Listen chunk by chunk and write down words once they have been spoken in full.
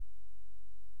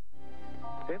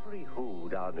Every Who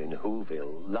down in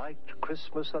Whoville liked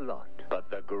Christmas a lot, but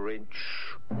the Grinch,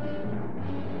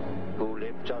 who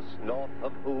lived just north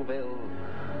of Whoville,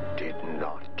 did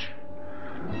not.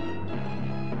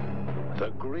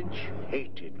 The Grinch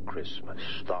hated Christmas,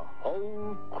 the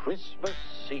whole Christmas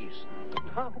season.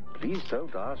 Now, please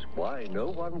don't ask why. No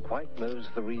one quite knows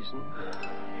the reason.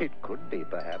 It could be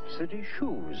perhaps that his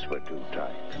shoes were too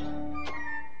tight.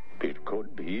 It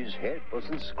could be his head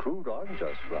wasn't screwed on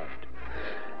just right.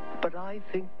 But I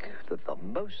think that the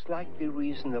most likely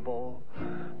reason of all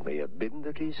may have been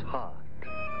that his heart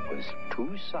was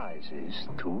 2 sizes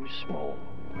too small.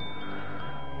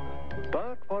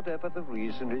 But whatever the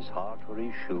reason, his heart or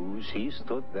his shoes, he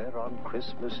stood there on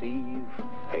Christmas Eve,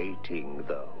 hating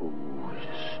the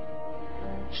Whos,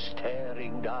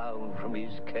 staring down from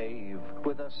his cave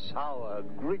with a sour,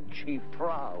 grinchy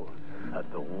frown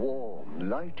at the warm,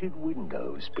 lighted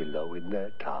windows below in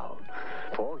their town.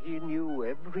 For he knew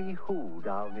every Who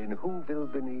down in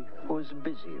Whoville beneath was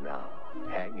busy now,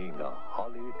 hanging a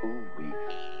holly Who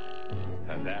wreath.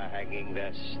 And they're hanging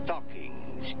their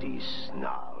stockings, he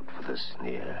snarled with a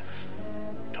sneer.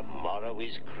 Tomorrow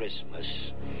is Christmas.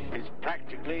 It's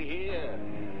practically here.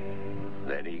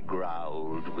 Then he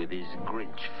growled with his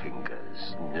Grinch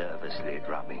fingers, nervously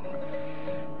drumming.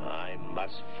 I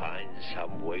must find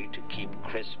some way to keep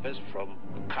Christmas from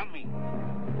coming.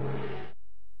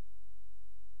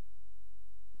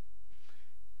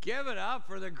 Give it up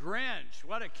for the Grinch.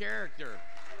 What a character.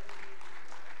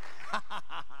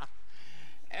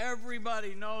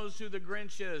 Everybody knows who the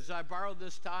Grinch is. I borrowed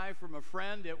this tie from a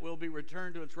friend. It will be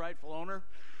returned to its rightful owner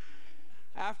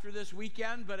after this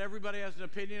weekend, but everybody has an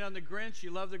opinion on the Grinch. You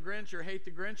love the Grinch or hate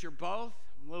the Grinch or both.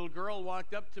 A little girl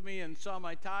walked up to me and saw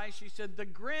my tie. She said, "The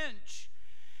Grinch."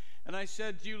 And I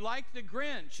said, "Do you like the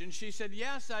Grinch?" And she said,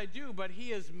 "Yes, I do, but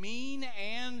he is mean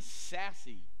and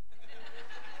sassy."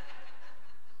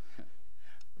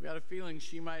 I've got a feeling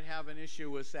she might have an issue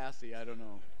with sassy. I don't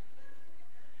know.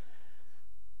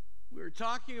 We were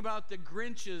talking about the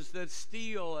Grinches that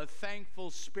steal a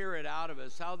thankful spirit out of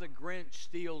us, how the Grinch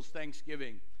steals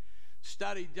Thanksgiving.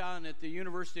 Study done at the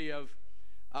University of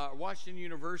Washington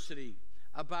University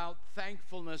about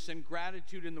thankfulness and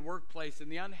gratitude in the workplace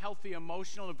and the unhealthy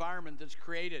emotional environment that's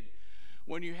created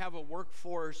when you have a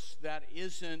workforce that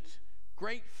isn't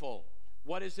grateful.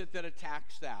 What is it that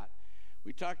attacks that?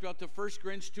 We talked about the first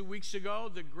Grinch 2 weeks ago,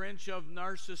 the Grinch of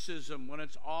narcissism, when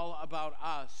it's all about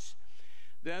us.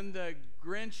 Then the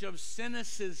Grinch of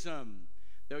cynicism,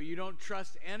 that you don't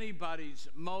trust anybody's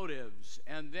motives.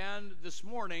 And then this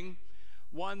morning,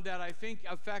 one that I think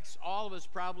affects all of us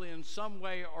probably in some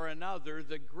way or another,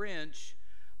 the Grinch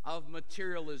of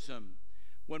materialism.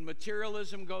 When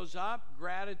materialism goes up,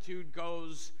 gratitude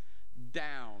goes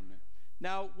down.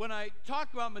 Now, when I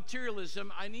talk about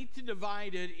materialism, I need to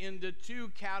divide it into 2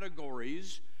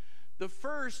 categories. The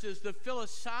first is the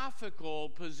philosophical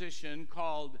position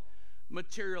called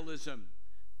materialism.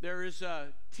 There is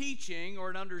a teaching or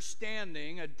an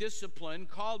understanding, a discipline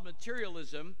called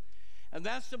materialism, and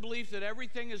that's the belief that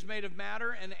everything is made of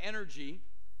matter and energy,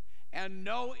 and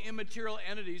no immaterial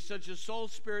entities such as soul,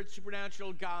 spirit,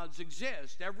 supernatural gods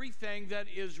exist. Everything that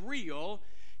is real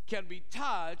can be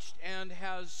touched and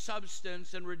has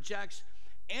substance, and rejects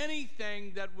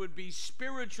anything that would be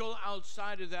spiritual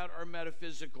outside of that or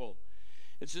metaphysical.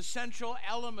 It's a central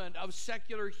element of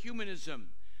secular humanism,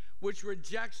 which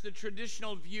rejects the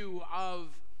traditional view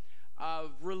of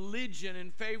religion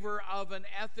in favor of an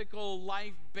ethical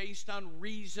life based on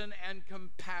reason and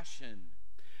compassion,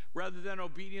 rather than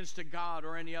obedience to God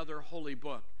or any other holy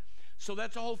book. So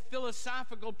that's a whole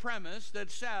philosophical premise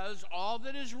that says all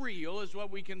that is real is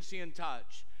what we can see and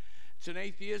touch. It's an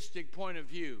atheistic point of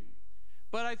view.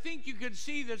 But I think you could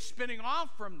see that spinning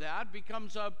off from that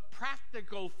becomes a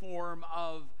practical form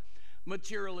of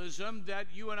materialism that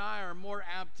you and I are more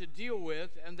apt to deal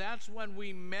with, and that's when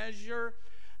we measure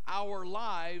our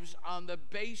lives on the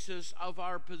basis of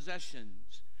our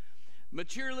possessions.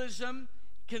 Materialism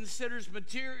considers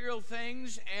material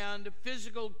things and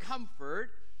physical comfort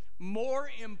more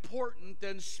important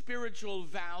than spiritual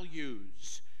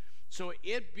values. So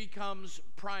it becomes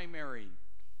primary.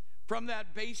 From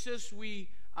that basis, we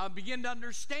begin to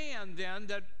understand then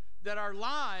that our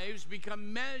lives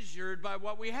become measured by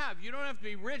what we have. You don't have to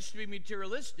be rich to be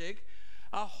materialistic.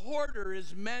 A hoarder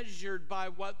is measured by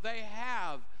what they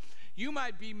have. You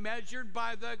might be measured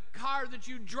by the car that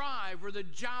you drive, or the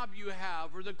job you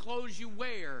have, or the clothes you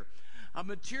wear. A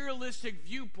materialistic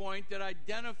viewpoint that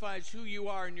identifies who you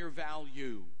are and your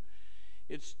value.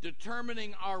 It's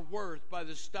determining our worth by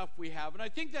the stuff we have. And I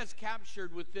think that's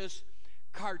captured with this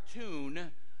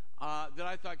cartoon that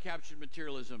I thought captured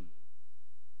materialism.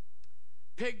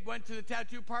 Pig went to the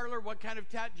tattoo parlor. What kind of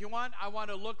tattoo do you want? I want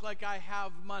to look like I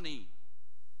have money.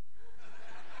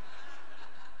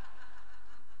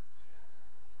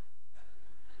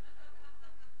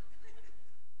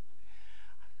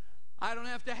 I don't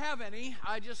have to have any.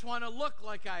 I just want to look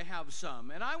like I have some.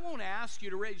 And I won't ask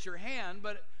you to raise your hand,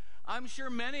 but I'm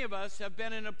sure many of us have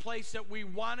been in a place that we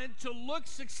wanted to look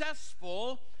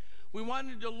successful. We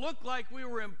wanted to look like we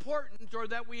were important, or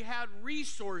that we had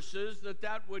resources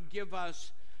that would give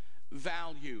us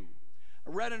value.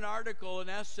 I read an article, an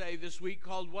essay this week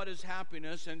called What is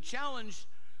Happiness, and challenged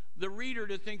the reader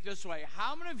to think this way.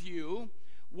 How many of you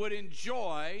would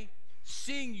enjoy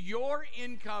seeing your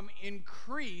income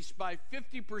increase by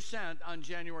 50% on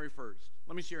January 1st?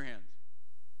 Let me see your hands.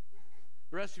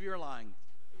 The rest of you are lying.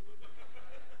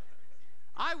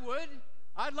 I would.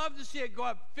 I'd love to see it go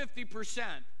up 50%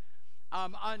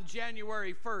 on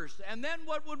January 1st. And then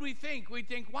what would we think? We'd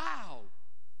think, wow,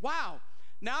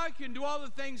 now I can do all the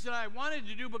things that I wanted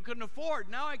to do but couldn't afford.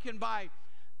 Now I can buy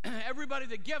everybody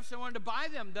the gifts I wanted to buy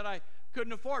them that I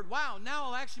couldn't afford. Wow, now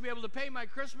I'll actually be able to pay my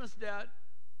Christmas debt.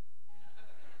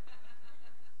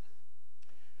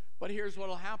 But here's what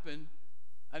will happen.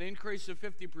 An increase of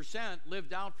 50%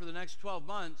 lived out for the next 12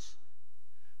 months.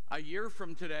 A year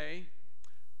from today,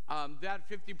 that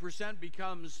 50%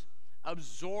 becomes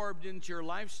absorbed into your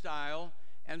lifestyle,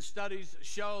 and studies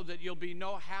show that you'll be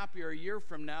no happier a year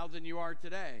from now than you are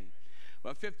today.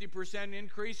 A 50%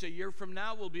 increase a year from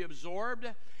now will be absorbed,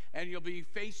 and you'll be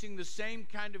facing the same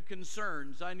kind of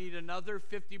concerns. I need another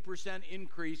 50%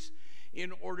 increase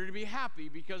in order to be happy,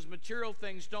 because material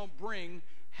things don't bring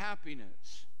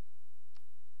happiness.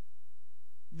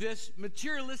 This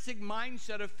materialistic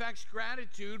mindset affects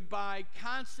gratitude by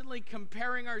constantly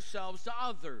comparing ourselves to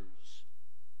others.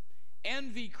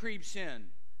 Envy creeps in,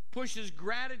 pushes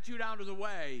gratitude out of the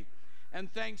way,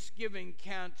 and thanksgiving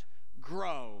can't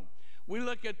grow. We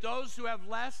look at those who have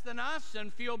less than us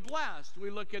and feel blessed.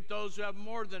 We look at those who have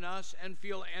more than us and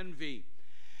feel envy.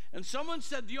 And someone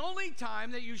said the only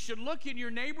time that you should look in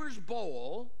your neighbor's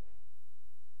bowl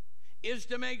is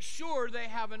to make sure they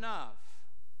have enough.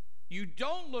 You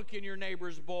don't look in your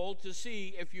neighbor's bowl to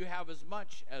see if you have as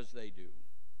much as they do.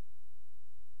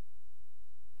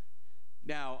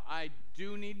 Now, I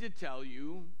do need to tell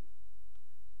you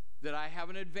that I have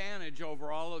an advantage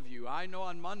over all of you. I know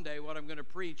on Monday what I'm going to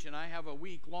preach, and I have a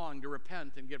week long to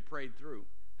repent and get prayed through.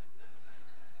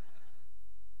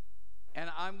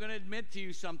 And I'm going to admit to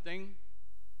you something.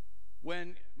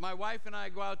 When my wife and I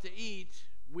go out to eat,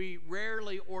 we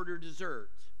rarely order dessert.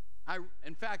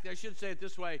 In fact, I should say it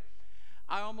this way.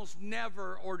 I almost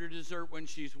never order dessert when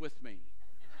she's with me.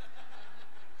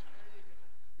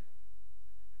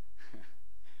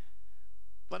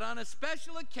 But on a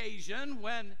special occasion,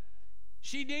 when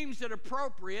she deems it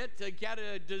appropriate to get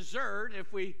a dessert,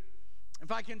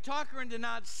 if I can talk her into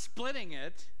not splitting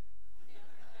it,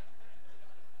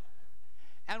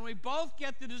 and we both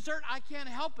get the dessert, I can't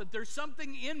help it. There's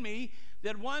something in me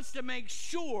that wants to make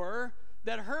sure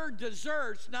that her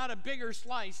dessert's not a bigger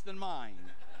slice than mine.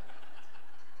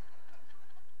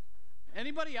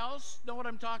 Anybody else know what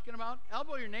I'm talking about?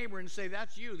 Elbow your neighbor and say,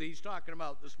 that's you that he's talking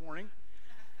about this morning.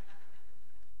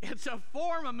 It's a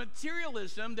form of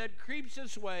materialism that creeps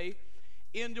its way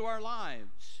into our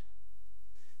lives.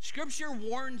 Scripture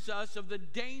warns us of the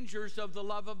dangers of the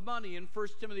love of money in 1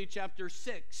 Timothy chapter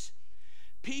 6.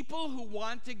 People who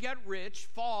want to get rich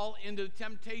fall into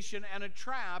temptation and a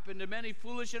trap, into many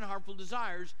foolish and harmful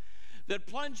desires that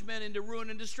plunge men into ruin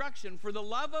and destruction. For the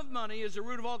love of money is the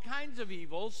root of all kinds of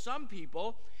evils. Some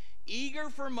people,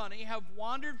 eager for money, have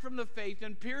wandered from the faith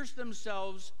and pierced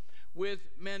themselves with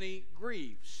many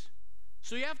griefs.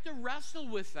 So you have to wrestle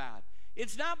with that.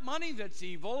 It's not money that's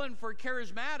evil, and for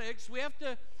charismatics, we have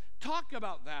to talk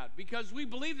about that, because we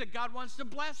believe that God wants to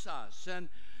bless us and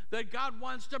that God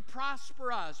wants to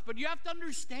prosper us. But you have to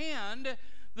understand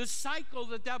the cycle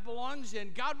that belongs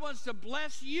in. God wants to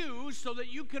bless you so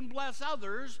that you can bless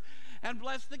others and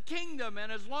bless the kingdom.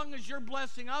 And as long as you're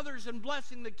blessing others and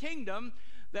blessing the kingdom,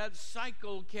 that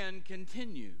cycle can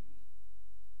continue.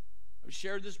 I've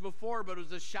shared this before, but it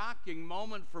was a shocking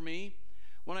moment for me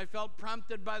when I felt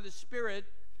prompted by the Spirit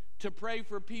to pray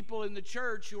for people in the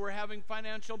church who were having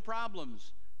financial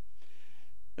problems.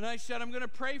 And I said, I'm going to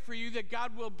pray for you that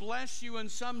God will bless you in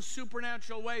some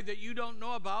supernatural way that you don't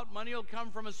know about. Money will come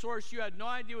from a source you had no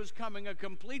idea was coming, a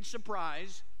complete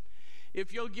surprise,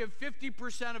 if you'll give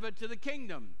 50% of it to the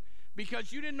kingdom,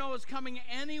 because you didn't know it was coming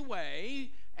anyway,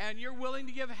 and you're willing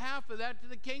to give half of that to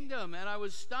the kingdom. And I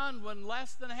was stunned when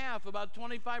less than half, about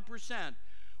 25%,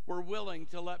 were willing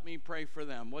to let me pray for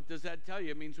them. What does that tell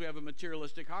you? It means we have a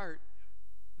materialistic heart.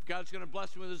 If God's going to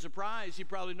bless me with a surprise. He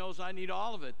probably knows I need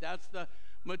all of it. That's the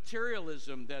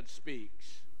materialism that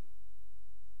speaks.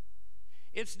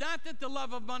 It's not that the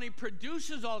love of money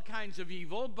produces all kinds of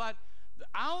evil, but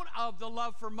out of the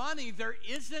love for money, there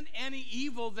isn't any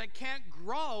evil that can't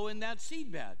grow in that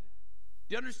seedbed.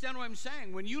 Do you understand what I'm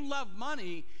saying? When you love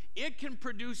money, it can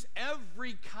produce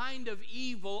every kind of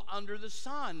evil under the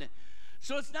sun.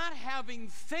 So it's not having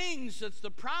things that's the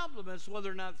problem, it's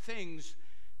whether or not things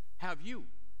have you.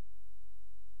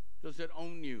 Does it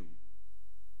own you?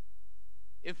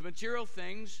 If material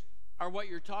things are what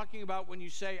you're talking about when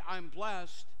you say, I'm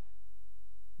blessed,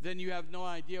 then you have no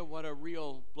idea what a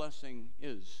real blessing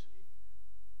is.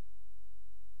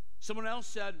 Someone else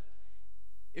said,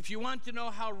 if you want to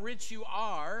know how rich you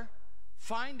are,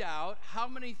 find out how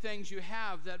many things you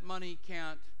have that money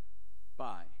can't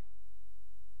buy.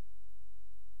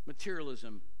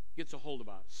 Materialism gets a hold of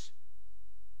us.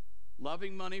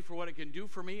 Loving money for what it can do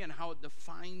for me and how it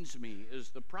defines me is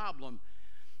the problem.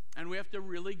 And we have to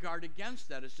really guard against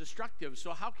that. It's destructive.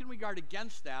 So how can we guard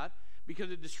against that? Because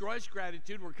it destroys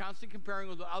gratitude. We're constantly comparing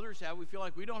with what others have. We feel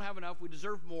like we don't have enough. We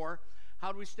deserve more.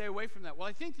 How do we stay away from that? Well,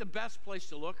 I think the best place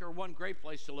to look, or one great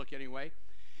place to look anyway,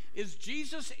 is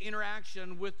Jesus'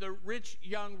 interaction with the rich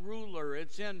young ruler.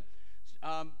 It's in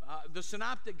the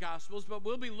Synoptic Gospels, but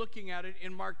we'll be looking at it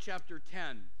in Mark chapter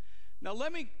 10. Now,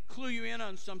 let me clue you in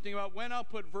on something about when I'll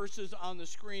put verses on the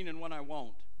screen and when I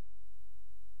won't.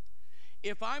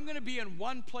 If I'm going to be in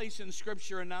one place in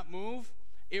Scripture and not move,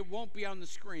 it won't be on the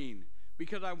screen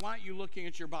because I want you looking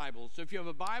at your Bible. So if you have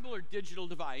a Bible or digital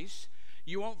device,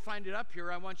 you won't find it up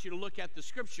here. I want you to look at the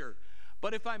Scripture.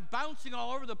 But if I'm bouncing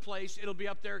all over the place, it'll be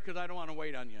up there because I don't want to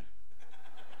wait on you.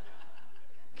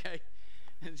 Okay?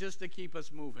 And just to keep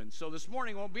us moving. So this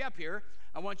morning won't be up here.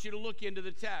 I want you to look into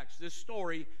the text, this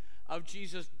story of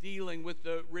Jesus dealing with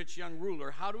the rich young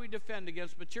ruler. How do we defend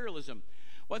against materialism?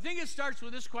 Well, I think it starts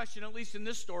with this question, at least in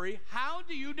this story. How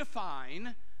do you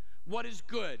define what is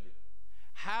good?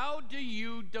 How do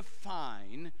you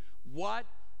define what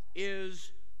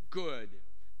is good?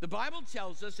 The Bible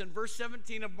tells us in verse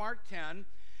 17 of Mark 10,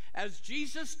 as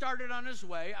Jesus started on his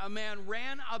way, a man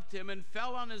ran up to him and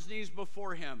fell on his knees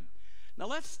before him. Now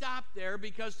let's stop there,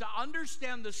 because to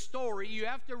understand the story, you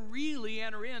have to really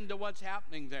enter into what's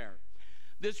happening there.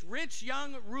 This rich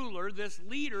young ruler, this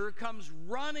leader, comes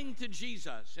running to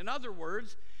Jesus. In other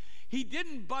words, he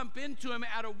didn't bump into him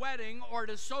at a wedding or at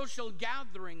a social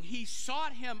gathering. He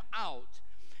sought him out.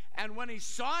 And when he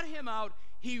sought him out,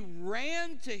 he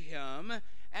ran to him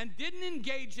and didn't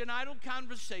engage in idle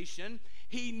conversation.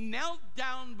 He knelt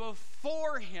down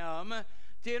before him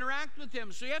to interact with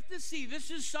him. So you have to see, this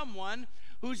is someone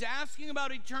who's asking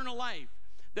about eternal life,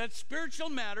 that spiritual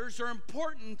matters are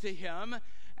important to him,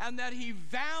 and that he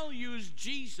values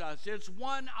Jesus. It's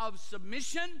one of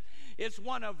submission, it's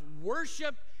one of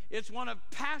worship, it's one of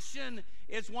passion,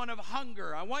 it's one of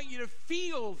hunger. I want you to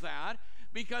feel that,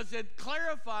 because it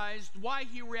clarifies why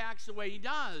he reacts the way he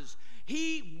does.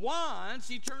 He wants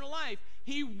eternal life.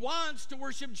 He wants to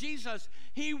worship Jesus.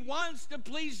 He wants to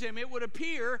please him. It would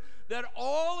appear that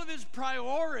all of his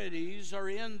priorities are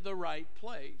in the right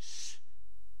place.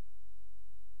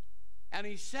 And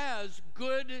he says,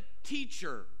 "Good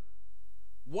teacher,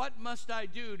 what must I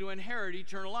do to inherit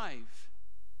eternal life?"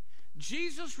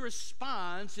 Jesus'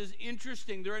 response is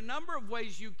interesting. There are a number of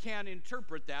ways you can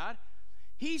interpret that.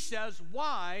 He says,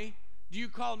 "Why do you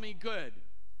call me good?"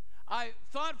 I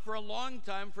thought for a long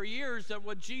time, for years, that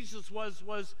what Jesus was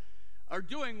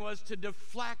doing was to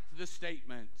deflect the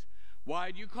statement.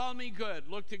 Why do you call me good?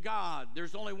 Look to God.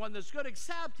 There's only one that's good,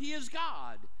 except he is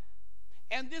God.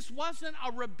 And this wasn't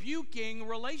a rebuking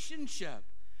relationship.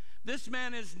 This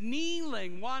man is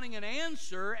kneeling, wanting an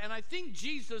answer, and I think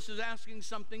Jesus is asking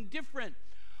something different.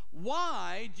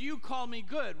 Why do you call me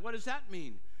good? What does that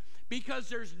mean? Because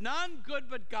there's none good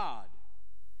but God.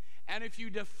 And if you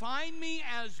define me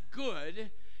as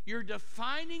good, you're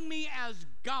defining me as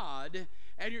God,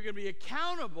 and you're going to be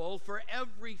accountable for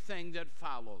everything that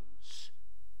follows.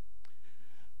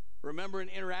 Remember an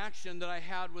interaction that I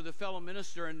had with a fellow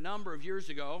minister a number of years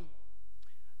ago.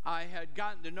 I had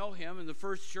gotten to know him in the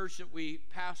first church that we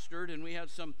pastored, and we had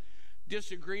some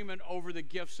disagreement over the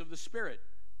gifts of the Spirit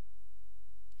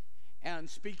and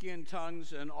speaking in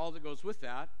tongues and all that goes with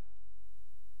that.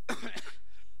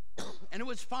 And it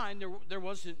was fine. There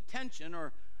wasn't tension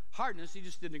or hardness. He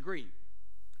just didn't agree.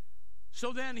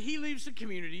 So then he leaves the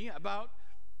community. About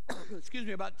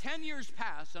 10 years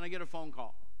pass, and I get a phone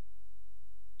call.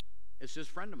 It's this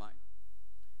friend of mine.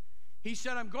 He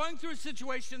said, "I'm going through a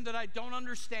situation that I don't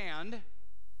understand,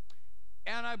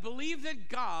 and I believe that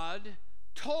God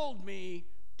told me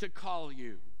to call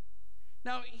you."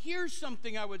 Now, here's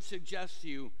something I would suggest to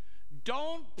you.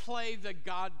 Don't play the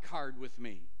God card with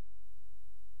me,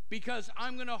 because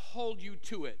I'm going to hold you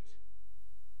to it.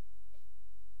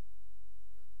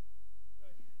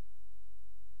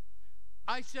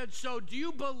 I said, so do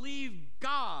you believe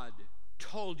God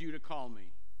told you to call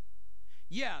me?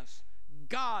 Yes,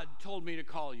 God told me to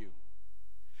call you.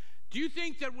 Do you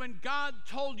think that when God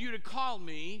told you to call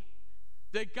me,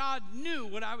 that God knew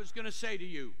what I was going to say to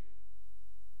you?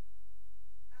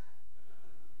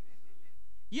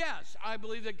 Yes, I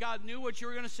believe that God knew what you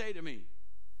were going to say to me.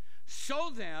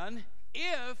 So then,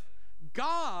 if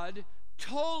God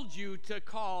told you to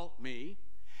call me,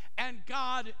 and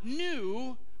God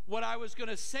knew what I was going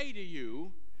to say to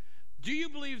you, do you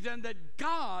believe then that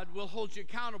God will hold you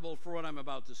accountable for what I'm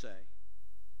about to say?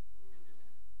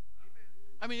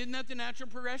 I mean, isn't that the natural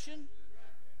progression?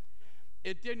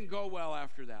 It didn't go well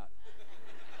after that.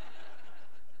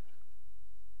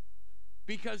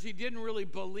 Because he didn't really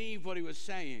believe what he was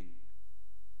saying.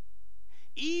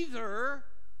 Either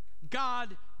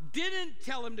God didn't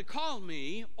tell him to call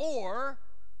me, or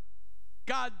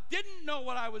God didn't know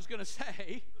what I was going to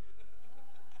say,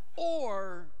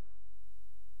 or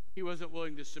he wasn't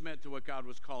willing to submit to what God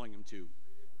was calling him to.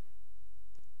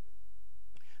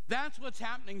 That's what's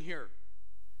happening here.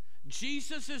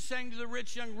 Jesus is saying to the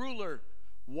rich young ruler,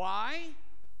 why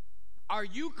are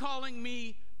you calling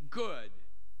me good?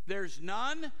 There's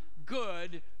none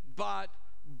good but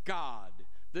God.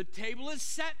 The table is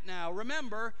set now.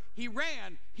 Remember, he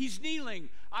ran. He's kneeling.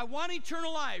 I want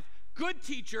eternal life. Good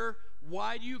teacher,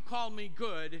 why do you call me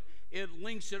good? It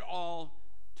links it all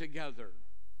together.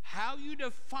 How you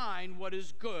define what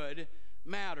is good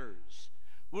matters.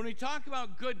 When we talk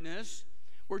about goodness,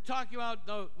 we're talking about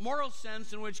the moral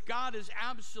sense in which God is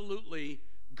absolutely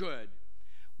good.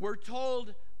 We're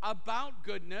told about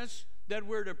goodness that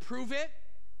we're to prove it,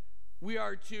 we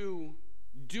are to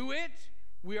do it,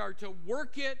 we are to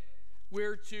work it,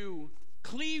 we're to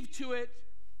cleave to it.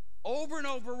 Over and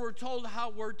over, we're told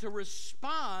how we're to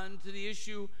respond to the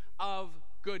issue of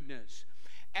goodness.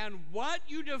 And what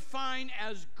you define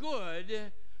as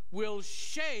good will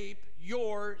shape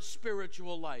your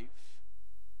spiritual life.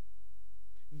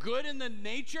 Good in the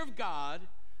nature of God,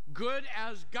 good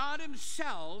as God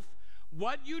himself,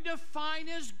 what you define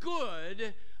as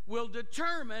good will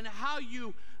determine how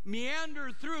you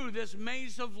meander through this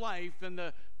maze of life and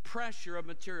the pressure of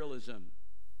materialism.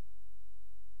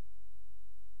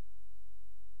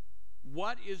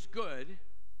 What is good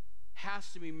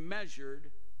has to be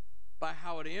measured by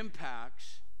how it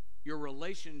impacts your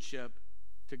relationship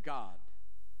to God.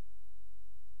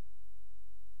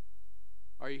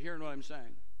 Are you hearing what I'm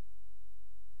saying?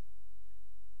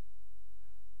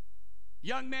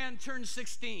 Young man turns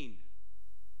 16,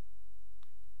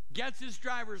 gets his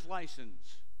driver's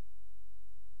license.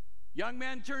 Young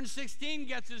man turns 16,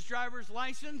 gets his driver's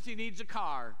license. He needs a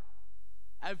car,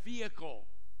 a vehicle.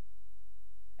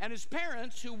 And his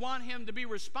parents, who want him to be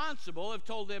responsible, have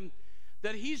told him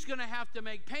that he's going to have to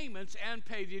make payments and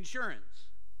pay the insurance.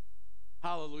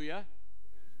 Hallelujah.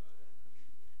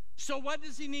 So what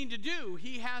does he need to do?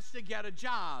 He has to get a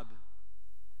job.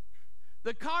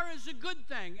 The car is a good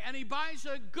thing, and he buys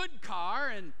a good car,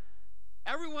 and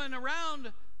everyone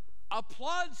around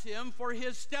applauds him for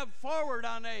his step forward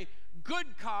on a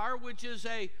good car, which is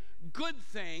a good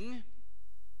thing.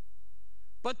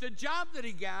 But the job that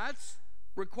he gets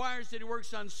requires that he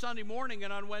works on Sunday morning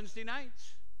and on Wednesday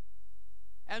nights.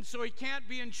 And so he can't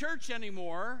be in church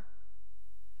anymore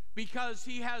because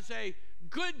he has a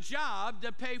good job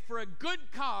to pay for a good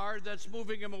car that's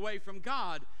moving him away from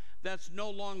God. That's no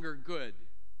longer good.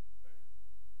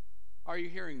 Are you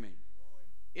hearing me?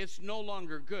 It's no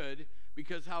longer good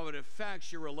because how it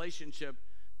affects your relationship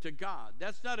to God.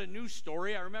 That's not a new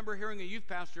story. I remember hearing a youth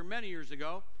pastor many years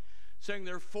ago saying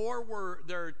there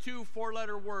are two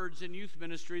four-letter words in youth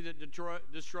ministry that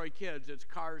destroy kids. It's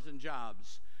cars and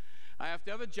jobs. I have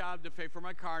to have a job to pay for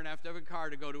my car, and I have to have a car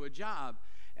to go to a job.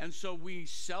 And so we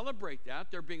celebrate that.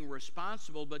 They're being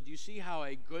responsible, but do you see how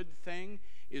a good thing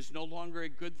is no longer a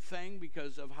good thing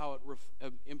because of how it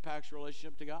impacts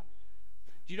relationship to God?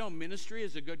 Do you know ministry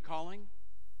is a good calling,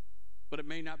 but it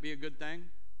may not be a good thing?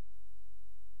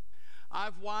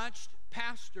 I've watched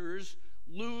pastors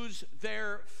lose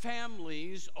their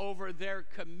families over their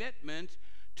commitment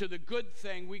to the good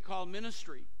thing we call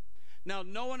ministry. Now,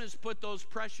 no one has put those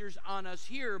pressures on us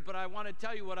here, but I want to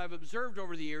tell you what I've observed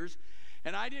over the years.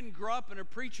 And I didn't grow up in a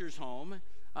preacher's home.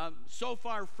 So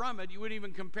far from it, you wouldn't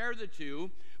even compare the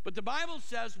two. But the Bible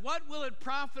says, what will it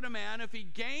profit a man if he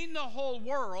gain the whole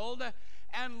world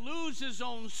and lose his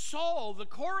own soul? The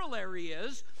corollary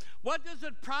is, What does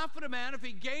it profit a man if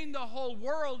he gain the whole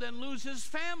world and lose his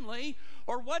family?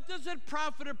 Or what does it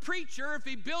profit a preacher if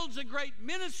he builds a great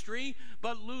ministry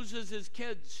but loses his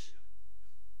kids?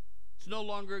 It's no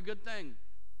longer a good thing.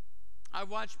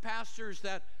 I've watched pastors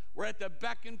that were at the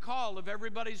beck and call of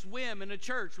everybody's whim in a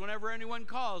church. Whenever anyone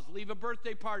calls, leave a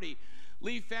birthday party,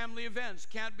 leave family events,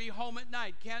 can't be home at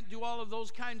night, can't do all of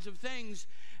those kinds of things,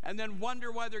 and then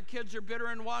wonder why their kids are bitter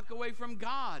and walk away from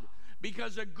God.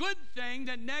 Because a good thing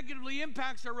that negatively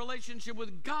impacts our relationship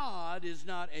with God is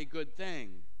not a good thing.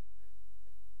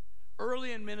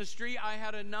 Early in ministry, I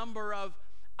had a number of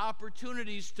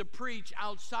opportunities to preach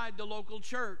outside the local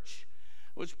church.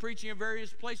 I was preaching in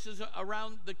various places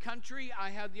around the country.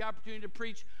 I had the opportunity to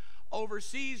preach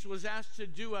overseas, was asked to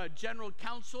do a general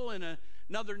council in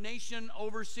another nation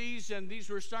overseas, and these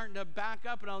were starting to back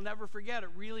up, and I'll never forget, it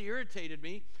really irritated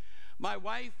me. My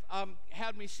wife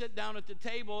had me sit down at the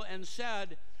table and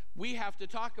said, we have to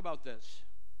talk about this.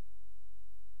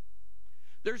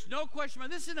 There's no question,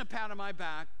 this isn't a pat on my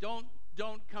back. Don't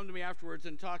come to me afterwards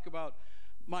and talk about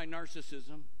my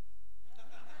narcissism.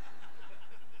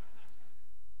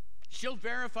 She'll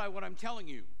verify what I'm telling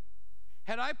you.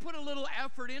 Had I put a little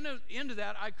effort into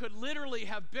that, I could literally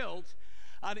have built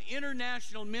an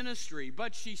international ministry.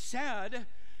 But she said,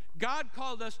 God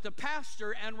called us to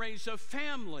pastor and raise a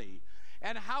family.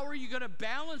 And how are you going to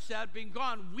balance that, being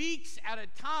gone weeks at a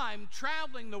time,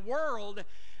 traveling the world,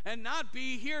 and not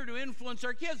be here to influence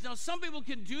our kids? Now, some people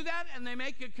can do that, and they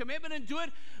make a commitment and do it,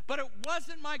 but it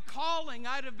wasn't my calling.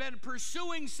 I'd have been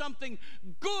pursuing something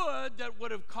good that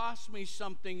would have cost me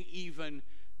something even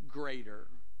greater.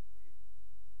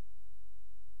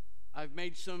 I've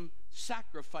made some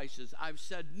sacrifices. I've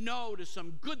said no to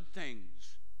some good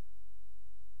things.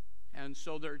 And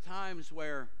so there are times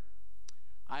where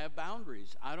I have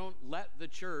boundaries. I don't let the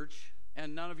church,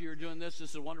 and none of you are doing this.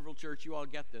 This is a wonderful church. You all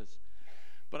get this.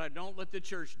 But I don't let the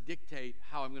church dictate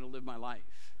how I'm going to live my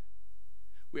life.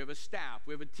 We have a staff.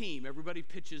 We have a team. Everybody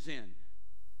pitches in.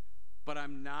 But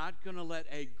I'm not going to let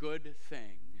a good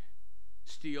thing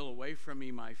steal away from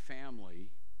me my family.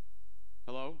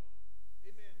 Hello?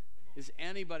 Amen. Is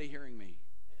anybody hearing me?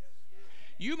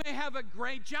 You may have a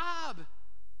great job,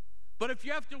 but if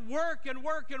you have to work and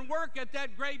work and work at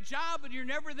that great job and you're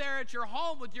never there at your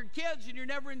home with your kids and you're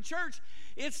never in church,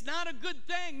 it's not a good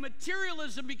thing.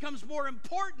 Materialism becomes more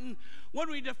important when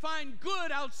we define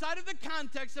good outside of the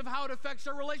context of how it affects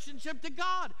our relationship to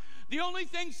God. The only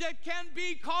things that can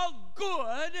be called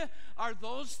good are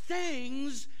those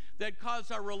things that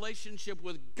cause our relationship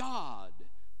with God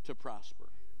to prosper.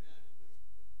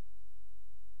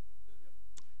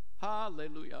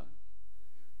 Hallelujah.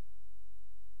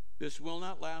 This will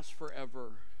not last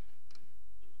forever.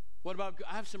 What about,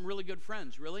 I have some really good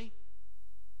friends. Really?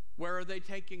 Where are they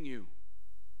taking you?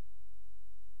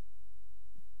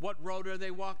 What road are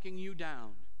they walking you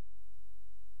down?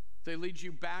 If they lead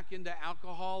you back into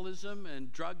alcoholism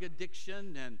and drug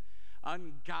addiction and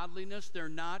ungodliness, they're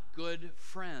not good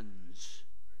friends.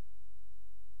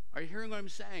 Are you hearing what I'm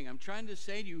saying? I'm trying to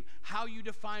say to you, how you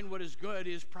define what is good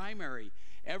is primary.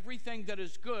 Everything that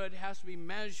is good has to be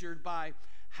measured by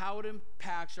how it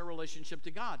impacts our relationship to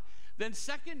God. Then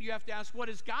second, you have to ask, what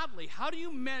is godly? How do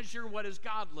you measure what is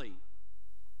godly?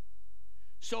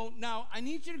 So now, I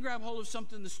need you to grab hold of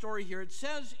something in the story here. It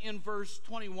says in verse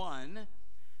 21,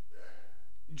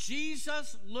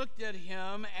 Jesus looked at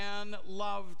him and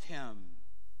loved him.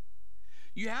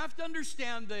 You have to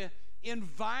understand the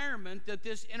environment that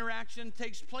this interaction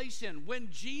takes place in. When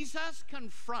Jesus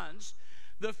confronts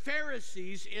the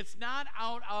Pharisees, it's not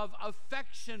out of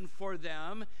affection for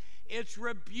them, it's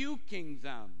rebuking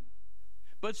them.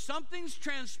 But something's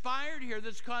transpired here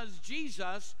that's caused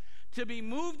Jesus to be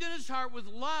moved in his heart with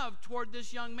love toward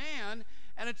this young man,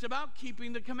 and it's about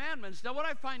keeping the commandments. Now, what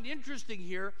I find interesting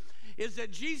here is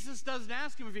that Jesus doesn't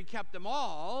ask him if he kept them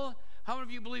all. How many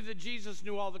of you believe that Jesus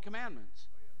knew all the commandments?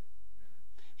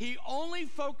 He only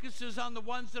focuses on the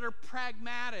ones that are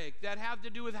pragmatic, that have to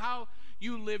do with how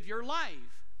you live your life.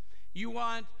 You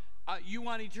want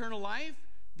eternal life?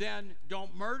 Then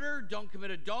don't murder, don't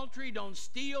commit adultery, don't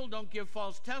steal, don't give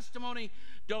false testimony,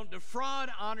 don't defraud,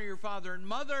 honor your father and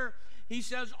mother. He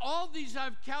says, all these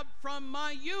I've kept from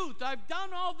my youth. I've done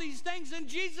all these things, and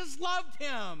Jesus loved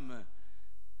him.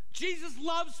 Jesus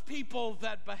loves people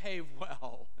that behave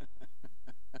well.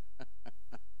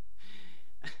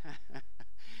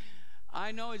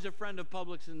 I know he's a friend of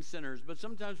publicans and sinners, but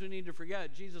sometimes we need to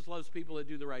forget Jesus loves people that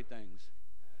do the right things.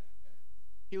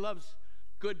 He loves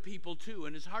good people too,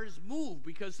 and his heart is moved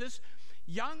because this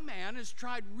young man has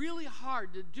tried really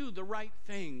hard to do the right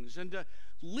things and to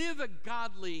live a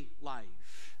godly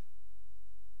life.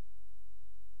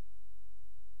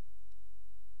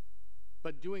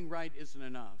 But doing right isn't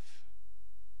enough.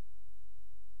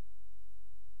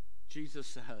 Jesus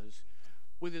says,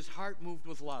 with his heart moved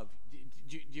with love.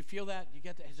 Do you feel that? You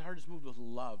get that? His heart is moved with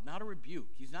love, not a rebuke.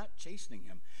 He's not chastening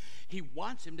him. He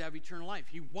wants him to have eternal life.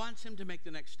 He wants him to make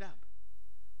the next step.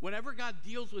 Whenever God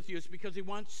deals with you, it's because he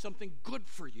wants something good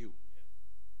for you.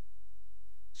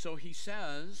 So he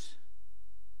says,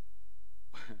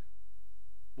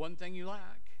 one thing you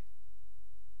lack,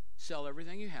 sell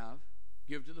everything you have,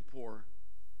 give to the poor,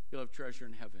 you'll have treasure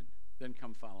in heaven. Then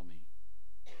come follow me.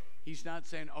 He's not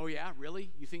saying, oh yeah,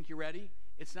 really? You think you're ready?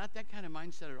 It's not that kind of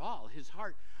mindset at all. His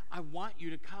heart, I want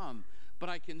you to come, but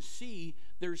I can see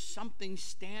there's something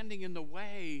standing in the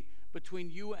way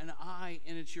between you and I,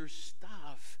 and it's your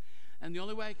stuff. And the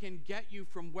only way I can get you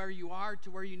from where you are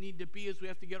to where you need to be is we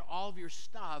have to get all of your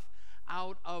stuff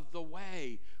out of the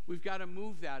way. We've got to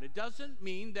move that. It doesn't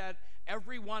mean that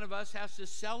every one of us has to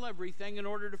sell everything in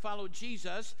order to follow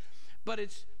Jesus, but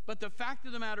the fact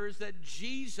of the matter is that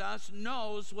Jesus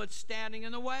knows what's standing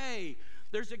in the way.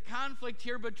 There's a conflict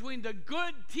here between the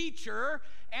good teacher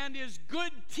and his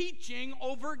good teaching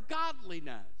over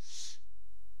godliness.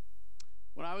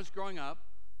 When I was growing up,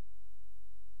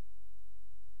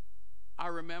 I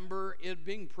remember it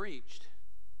being preached.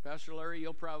 Pastor Larry,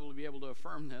 you'll probably be able to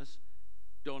affirm this.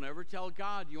 Don't ever tell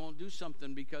God you won't do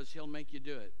something because he'll make you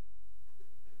do it.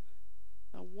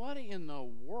 Now, what in the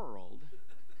world?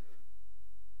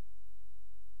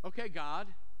 Okay, God.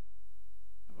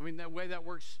 I mean, that way that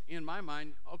works in my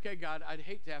mind. Okay, God, I'd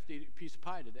hate to have to eat a piece of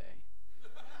pie today.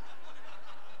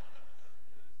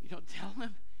 You don't tell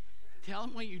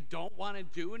him what you don't want to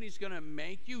do, and he's going to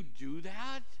make you do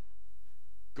that?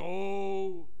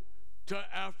 Go to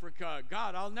Africa.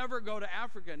 God, I'll never go to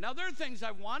Africa. Now, there are things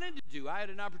I've wanted to do. I had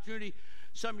an opportunity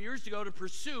some years ago to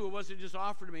pursue, it wasn't just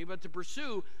offered to me, but to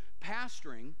pursue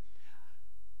pastoring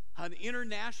an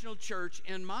international church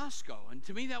in Moscow. And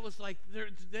to me, that was like,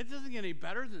 that doesn't get any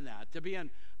better than that. To be in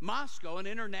Moscow, an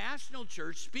international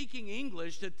church, speaking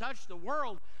English to touch the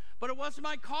world. But it wasn't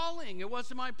my calling. It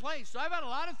wasn't my place. So I've had a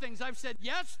lot of things I've said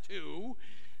yes to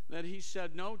that he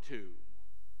said no to.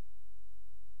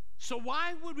 So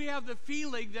why would we have the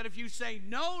feeling that if you say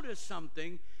no to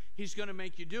something, he's going to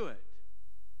make you do it?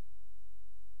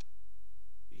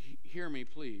 Hear me,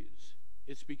 please.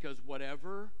 It's because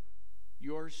whatever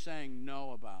you're saying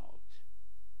no about,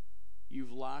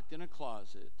 you've locked in a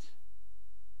closet,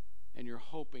 and you're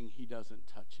hoping he doesn't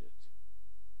touch it.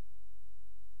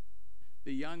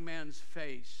 The young man's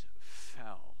face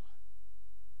fell.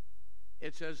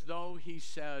 It's as though he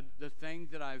said, the thing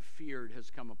that I've feared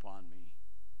has come upon me.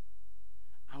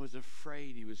 I was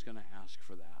afraid he was going to ask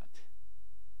for that,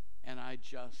 and I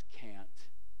just can't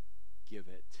give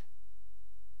it.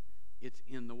 It's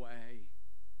in the way.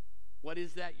 What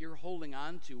is that you're holding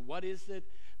on to? What is it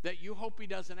that you hope he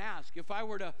doesn't ask? If I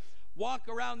were to walk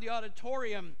around the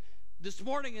auditorium this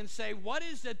morning and say, what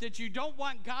is it that you don't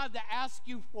want God to ask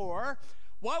you for?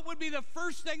 What would be the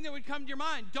first thing that would come to your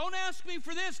mind? Don't ask me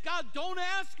for this. God, don't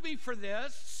ask me for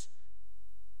this.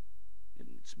 It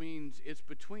means it's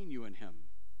between you and him.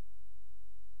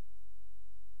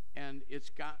 And it's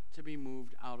got to be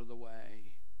moved out of the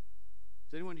way.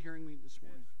 Is anyone hearing me this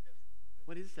morning? Yes.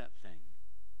 What is that thing?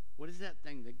 What is that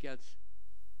thing that gets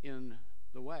in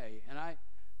the way? And I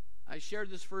shared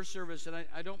this first service, and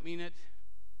I don't mean it.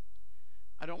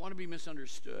 I don't want to be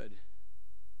misunderstood.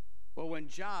 Well, when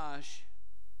Josh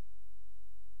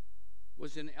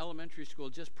was in elementary school,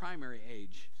 just primary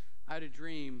age, I had a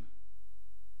dream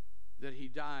that he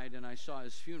died, and I saw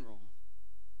his funeral.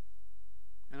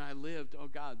 And I lived, oh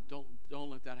God, don't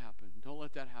let that happen. Don't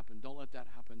let that happen. Don't let that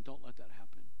happen. Don't let that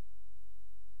happen.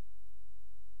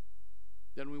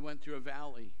 Then we went through a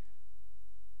valley.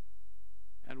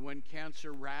 And when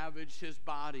cancer ravaged his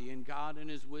body and God in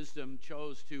his wisdom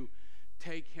chose to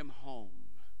take him home,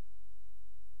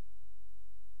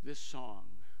 this song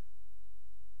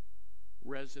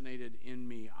resonated in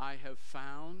me. I have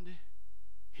found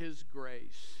his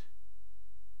grace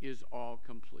is all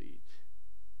complete.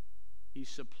 He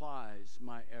supplies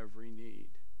my every need.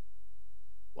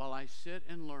 While I sit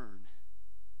and learn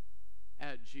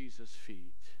at Jesus'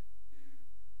 feet,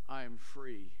 I am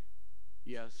free,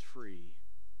 yes, free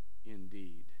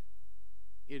indeed.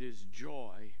 It is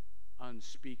joy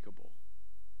unspeakable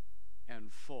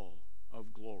and full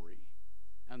of glory,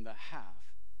 and the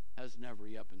half has never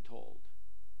yet been told.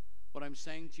 What I'm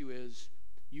saying to you is,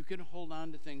 you can hold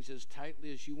on to things as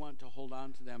tightly as you want to hold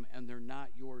on to them, and they're not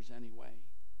yours anyway.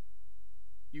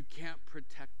 You can't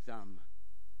protect them,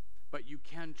 but you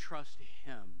can trust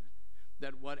him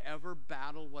that whatever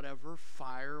battle, whatever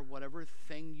fire, whatever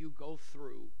thing you go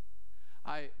through,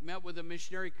 I met with a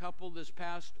missionary couple this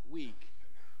past week.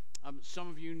 Some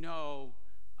of you know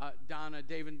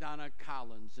Dave and Donna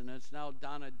Collins, and it's now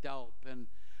Donna Delp. And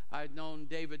I'd known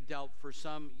David Delp for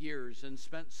some years and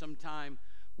spent some time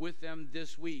with them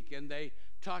this week. And they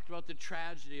talked about the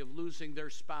tragedy of losing their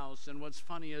spouse. And what's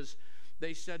funny is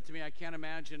they said to me, I can't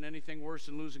imagine anything worse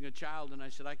than losing a child. And I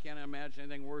said, I can't imagine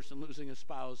anything worse than losing a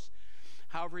spouse.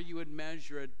 However you would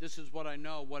measure it, this is what I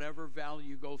know. Whatever valley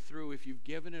you go through, if you've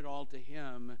given it all to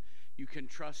him, you can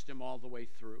trust him all the way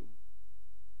through.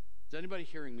 Is anybody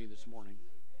hearing me this morning?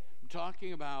 I'm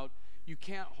talking about you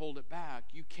can't hold it back.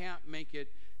 You can't make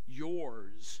it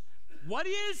yours. What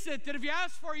is it that if you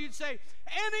ask for, you'd say,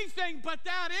 anything but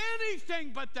that,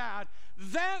 anything but that.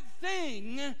 That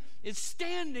thing is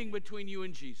standing between you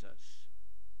and Jesus.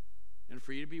 And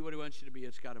for you to be what he wants you to be,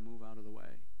 it's got to move out of the way.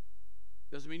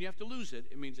 Doesn't mean you have to lose it.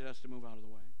 It means it has to move out of the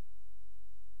way.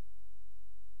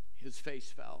 His face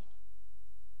fell.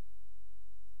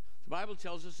 The Bible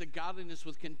tells us that godliness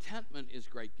with contentment is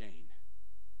great gain.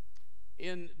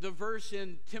 In the verse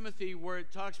in Timothy where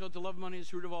it talks about the love of money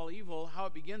is the root of all evil, how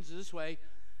it begins is this way.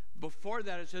 Before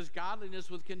that it says, godliness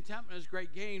with contentment is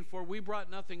great gain, for we brought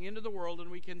nothing into the world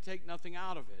and we can take nothing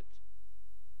out of it.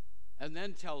 And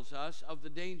then tells us of the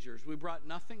dangers. We brought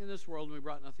nothing in this world and we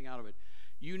brought nothing out of it.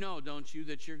 You know, don't you,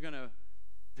 that you're gonna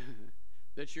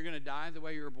die the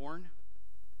way you were born?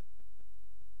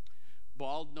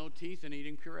 Bald, no teeth, and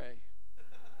eating puree.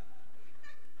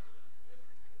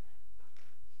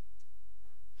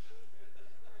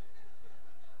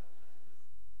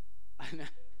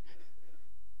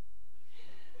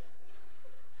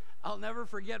 I'll never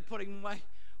forget putting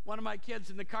one of my kids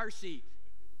in the car seat.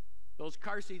 Those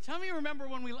car seats. How many of you remember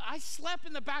when I slept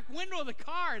in the back window of the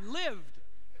car and lived?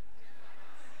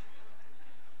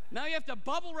 Now you have to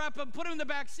bubble wrap him, put him in the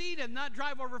back seat, and not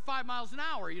drive over 5 miles an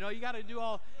hour. You know, you got to do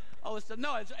all this stuff.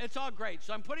 No, it's all great.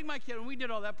 So I'm putting my kid, and we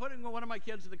did all that, putting one of my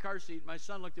kids in the car seat. My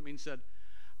son looked at me and said,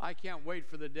 I can't wait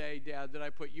for the day, Dad, that I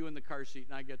put you in the car seat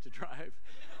and I get to drive.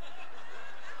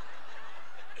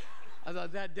 I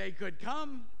thought that day could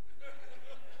come.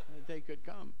 That day could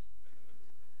come.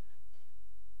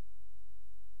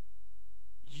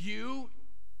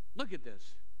 Look at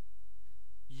this.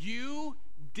 You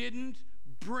didn't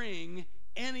bring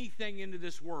anything into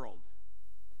this world.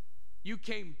 You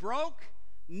came broke,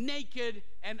 naked,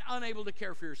 and unable to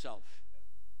care for yourself.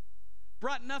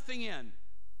 Brought nothing in.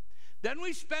 Then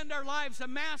we spend our lives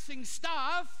amassing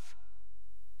stuff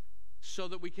so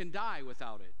that we can die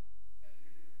without it.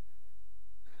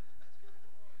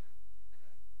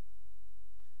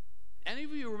 Any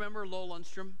of you remember Lowell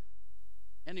Lundstrom?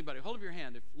 Anybody? Hold up your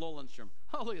hand if Lowell Lundstrom.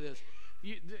 Oh, look at this.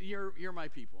 You're my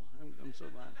people. I'm so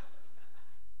glad.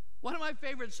 One of my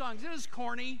favorite songs. It is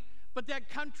corny, but that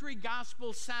country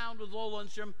gospel sound with Lowell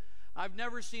Lundstrom. I've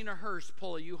never seen a hearse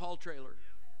pull a U-Haul trailer.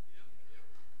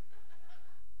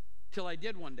 Till I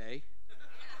did one day.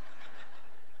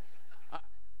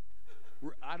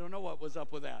 I don't know what was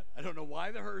up with that. I don't know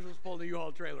why the hearse was pulling a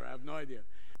U-Haul trailer. I have no idea.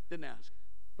 Didn't ask.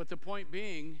 But the point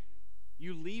being,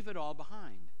 you leave it all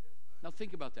behind. Now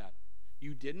think about that.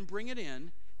 You didn't bring it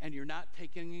in, and you're not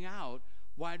taking it out.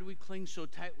 Why do we cling so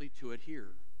tightly to it here?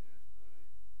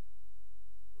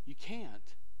 You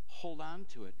can't hold on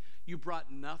to it. You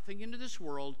brought nothing into this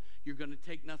world. You're going to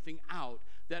take nothing out.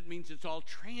 That means it's all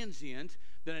transient,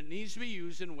 that it needs to be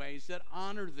used in ways that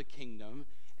honor the kingdom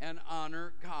and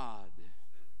honor God.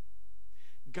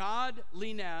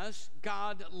 Godliness,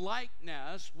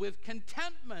 God-likeness with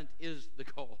contentment is the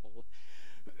goal.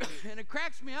 And it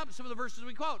cracks me up, some of the verses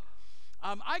we quote.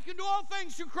 I can do all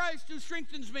things through Christ who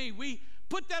strengthens me. We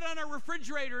put that on our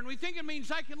refrigerator, and we think it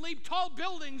means I can leap tall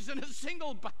buildings in a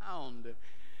single bound.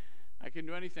 I can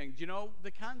do anything. Do you know the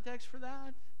context for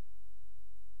that?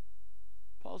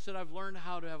 Paul said, I've learned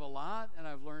how to have a lot, and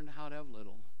I've learned how to have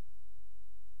little.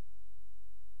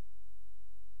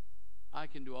 I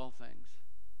can do all things.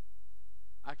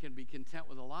 I can be content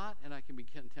with a lot, and I can be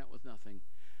content with nothing.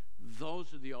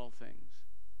 Those are the all things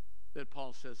that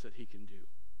Paul says that he can do.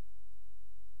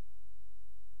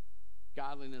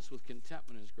 Godliness with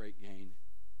contentment is great gain.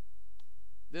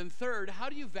 Then third, how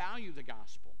do you value the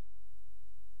gospel?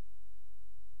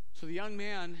 So the young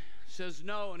man says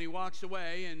no, and he walks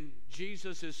away, and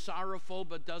Jesus is sorrowful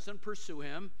but doesn't pursue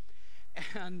him.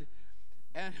 And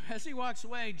as he walks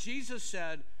away, Jesus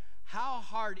said, how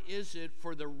hard is it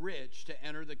for the rich to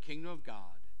enter the kingdom of God?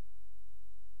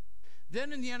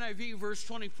 Then in the NIV, verse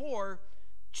 24,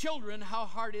 children, how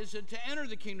hard is it to enter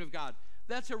the kingdom of God?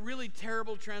 That's a really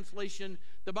terrible translation.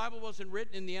 The Bible wasn't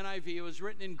written in the NIV. It was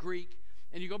written in Greek.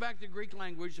 And you go back to the Greek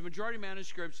language, the majority of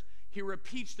manuscripts, he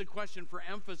repeats the question for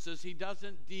emphasis. He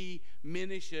doesn't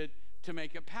diminish it to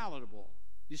make it palatable.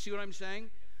 You see what I'm saying?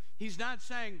 He's not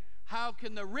saying, how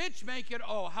can the rich make it?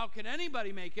 Oh, how can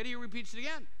anybody make it? He repeats it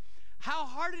again. How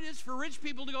hard it is for rich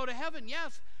people to go to heaven.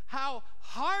 Yes, how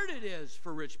hard it is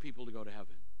for rich people to go to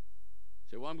heaven.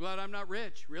 Say, well, I'm glad I'm not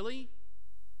rich. Really?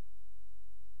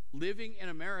 Living in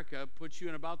America puts you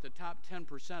in about the top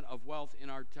 10% of wealth in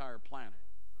our entire planet,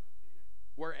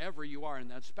 wherever you are in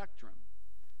that spectrum.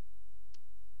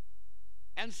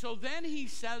 And so then he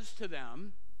says to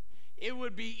them, it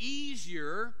would be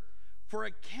easier for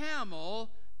a camel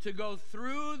to go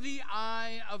through the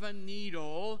eye of a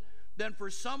needle than for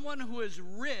someone who is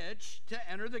rich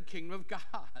to enter the kingdom of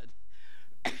God.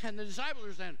 And the disciples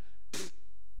are saying,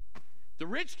 the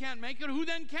rich can't make it, who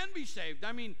then can be saved?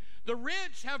 I mean, the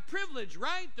rich have privilege,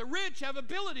 right? The rich have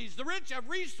abilities. The rich have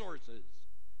resources.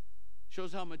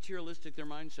 Shows how materialistic their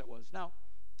mindset was. Now,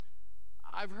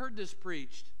 I've heard this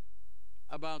preached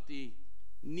about the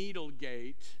needle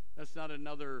gate. That's not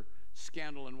another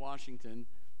scandal in Washington.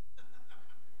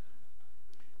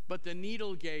 But the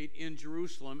needle gate in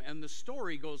Jerusalem, and the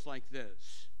story goes like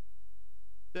this,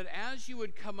 that as you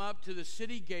would come up to the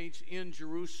city gates in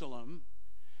Jerusalem,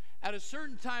 at a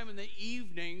certain time in the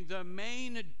evening, the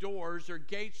main doors or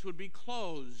gates would be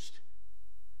closed.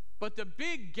 But the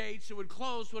big gates that would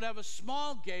close would have a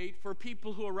small gate for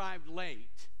people who arrived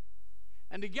late.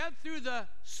 And to get through the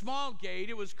small gate,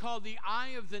 it was called the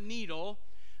Eye of the Needle,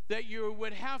 that you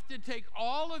would have to take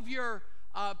all of your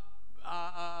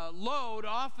load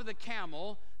off of the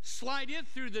camel, slide it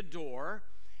through the door,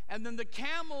 and then the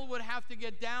camel would have to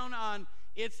get down on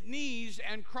its knees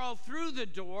and crawl through the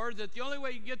door, that the only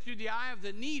way you can get through the eye of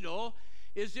the needle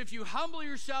is if you humble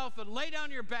yourself and lay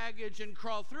down your baggage and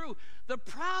crawl through. The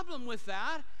problem with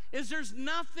that is there's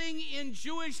nothing in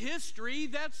Jewish history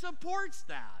that supports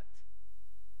that.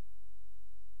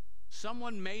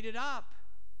 Someone made it up.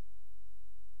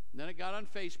 And then it got on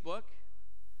Facebook.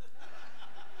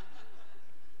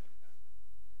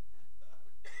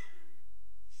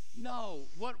 No,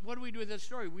 what do we do with this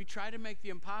story? We try to make the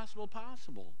impossible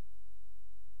possible.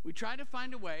 We try to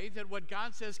find a way that what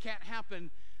God says can't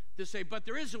happen to say, but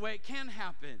there is a way it can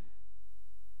happen.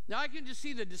 Now, I can just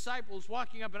see the disciples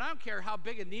walking up, and I don't care how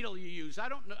big a needle you use. I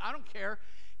don't care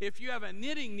if you have a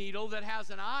knitting needle that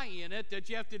has an eye in it that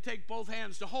you have to take both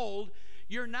hands to hold.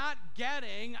 You're not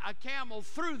getting a camel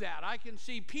through that. I can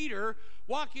see Peter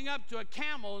walking up to a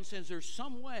camel and says, there's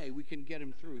some way we can get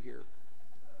him through here.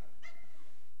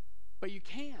 But you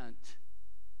can't,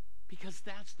 because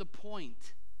that's the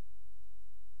point.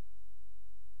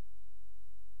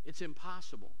 It's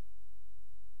impossible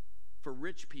for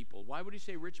rich people. Why would he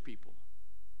say rich people?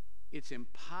 It's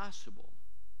impossible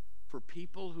for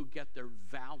people who get their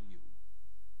value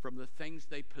from the things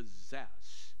they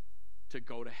possess to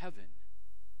go to heaven.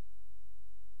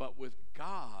 But with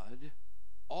God,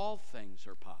 all things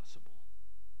are possible.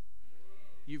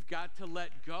 You've got to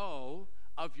let go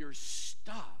of your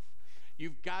stuff.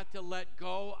 You've got to let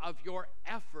go of your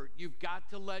effort. You've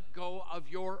got to let go of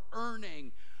your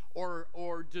earning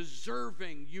or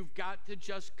deserving. You've got to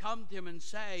just come to him and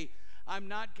say, I'm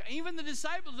not. Even the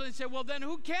disciples, they say, well, then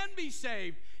who can be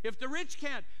saved if the rich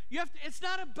can't? It's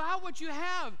not about what you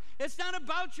have. It's not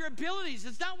about your abilities.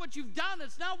 It's not what you've done.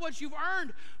 It's not what you've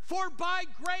earned. For by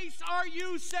grace are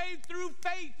you saved through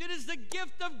faith. It is the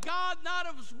gift of God, not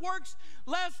of works,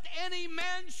 lest any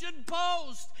man should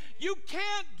boast. You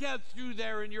can't get through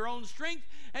there in your own strength,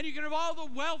 and you can have all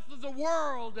the wealth of the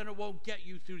world, and it won't get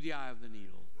you through the eye of the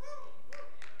needle.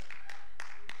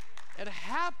 It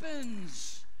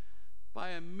happens by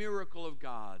a miracle of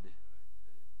God.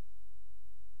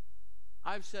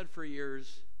 I've said for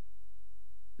years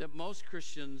that most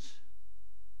Christians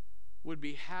would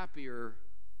be happier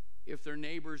if their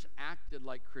neighbors acted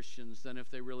like Christians than if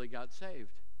they really got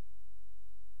saved.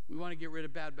 We want to get rid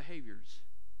of bad behaviors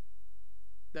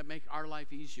that make our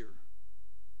life easier.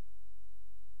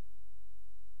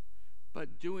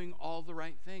 But doing all the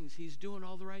right things, he's doing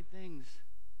all the right things.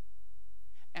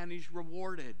 And he's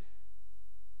rewarded.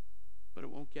 But it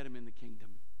won't get him in the kingdom.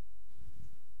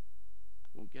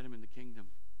 It won't get him in the kingdom.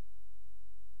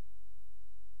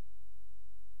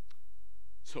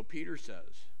 So Peter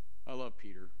says, I love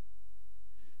Peter.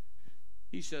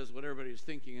 He says what everybody's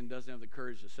thinking and doesn't have the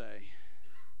courage to say.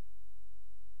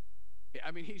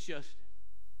 I mean, he's just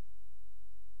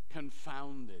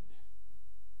confounded.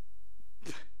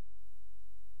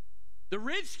 The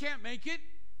rich can't make it.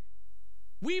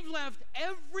 We've left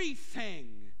everything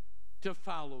to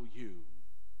follow you.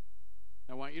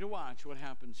 I want you to watch what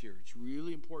happens here. It's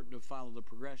really important to follow the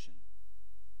progression.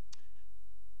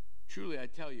 Truly, I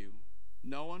tell you,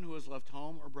 No one who has left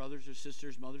home or brothers or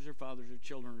sisters, mothers or fathers or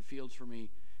children or fields for me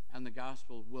and the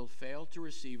gospel will fail to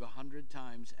receive 100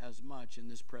 times as much in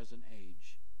this present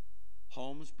age.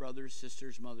 Homes, brothers,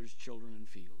 sisters, mothers, children, and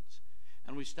fields.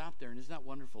 And we stop there, and isn't that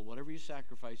wonderful? Whatever you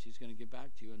sacrifice, he's going to give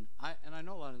back to you. And I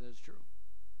know a lot of that is true.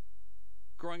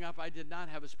 Growing up, I did not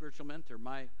have a spiritual mentor.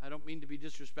 I don't mean to be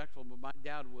disrespectful, but my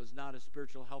dad was not a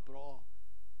spiritual help at all.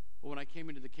 But when I came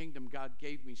into the kingdom, God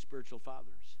gave me spiritual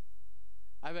fathers.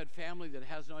 I've had family that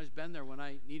hasn't always been there when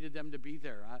I needed them to be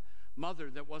there.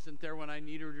 Mother that wasn't there when I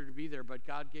needed her to be there, but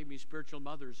God gave me spiritual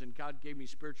mothers, and God gave me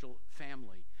spiritual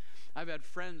family. I've had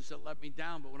friends that let me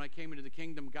down, but when I came into the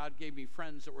kingdom, God gave me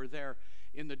friends that were there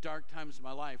in the dark times of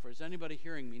my life. Or is anybody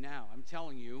hearing me now? I'm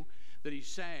telling you that he's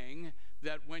saying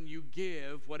that when you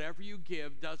give, whatever you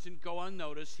give doesn't go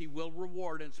unnoticed. He will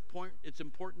reward. It's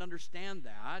important to understand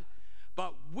that.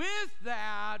 But with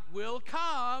that will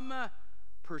come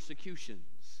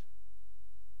persecutions.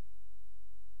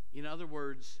 In other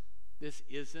words, this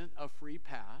isn't a free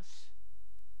pass.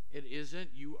 It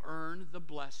isn't you earn the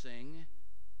blessing.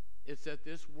 It's that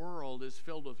this world is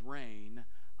filled with rain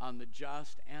on the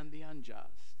just and the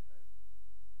unjust.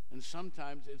 And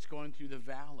sometimes it's going through the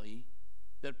valley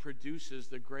that produces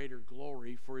the greater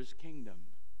glory for his kingdom.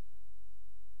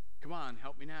 Come on,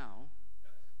 help me now.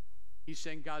 He's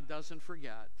saying God doesn't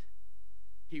forget.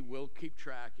 He will keep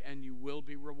track, and you will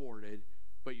be rewarded,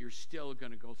 but you're still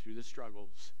going to go through the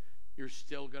struggles. You're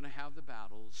still going to have the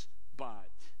battles,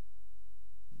 but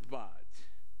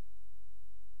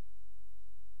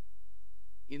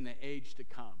in the age to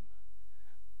come,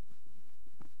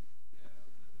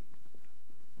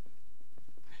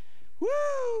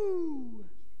 woo!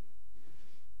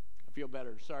 I feel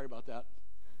better. Sorry about that.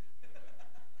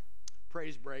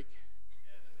 Praise break.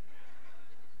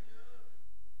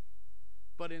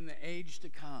 But in the age to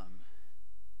come,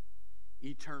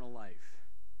 eternal life.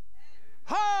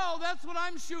 Oh, that's what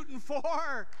I'm shooting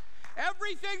for.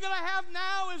 Everything that I have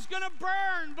now is going to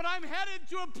burn, but I'm headed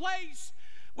to a place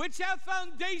which have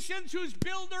foundations, whose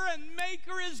builder and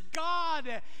maker is God.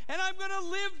 And I'm going to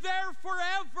live there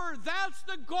forever. That's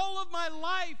the goal of my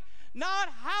life. Not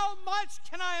how much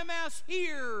can I amass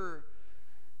here,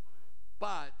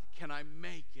 but can I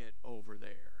make it over there?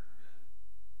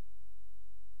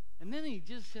 And then he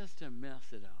just has to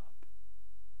mess it up.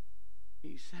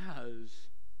 He says,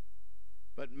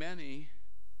 but many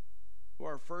who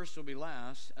are first will be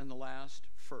last, and the last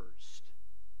first.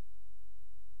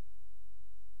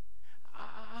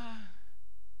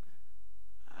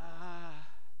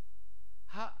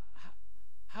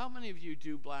 How many of you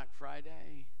do Black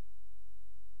Friday?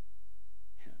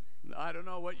 I don't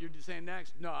know what you're saying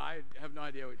next. No, I have no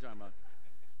idea what you're talking about.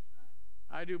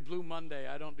 I do Blue Monday.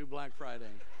 I don't do Black Friday.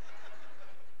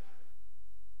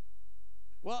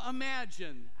 Well,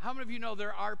 imagine, how many of you know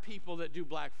there are people that do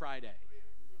Black Friday?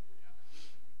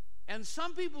 And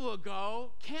some people will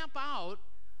go camp out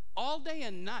all day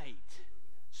and night.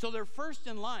 So they're first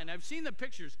in line. I've seen the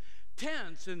pictures,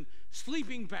 tents and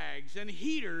sleeping bags and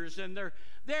heaters, and they're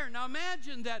there. Now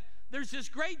imagine that there's this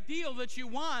great deal that you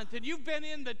want, and you've been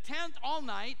in the tent all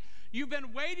night. You've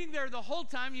been waiting there the whole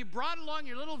time. You brought along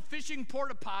your little fishing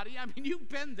porta potty. I mean, you've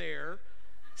been there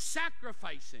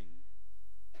sacrificing.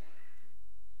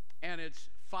 And it's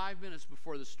 5 minutes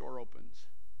before the store opens.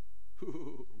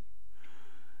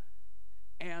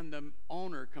 And the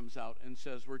owner comes out and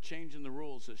says, we're changing the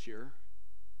rules this year.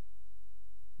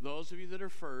 Those of you that are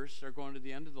first are going to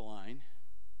the end of the line.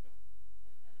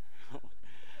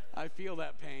 I feel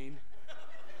that pain.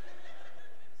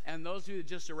 And those of you that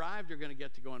just arrived are going to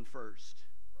get to go in first.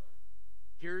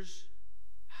 Here's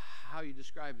how you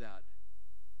describe that.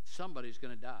 Somebody's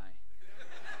going to die.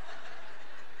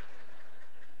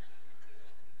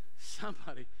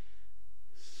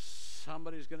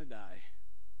 Somebody's going to die.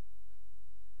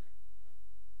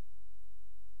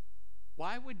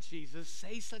 Why would Jesus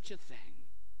say such a thing?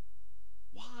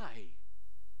 Why?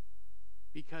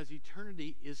 Because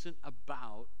eternity isn't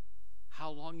about how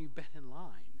long you've been in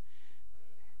line.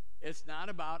 It's not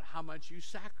about how much you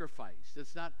sacrifice.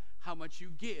 It's not how much you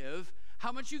give.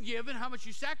 How much you give and how much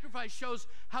you sacrifice shows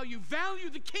how you value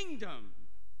the kingdom.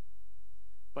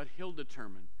 But he'll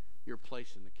determine your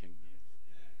place in the kingdom.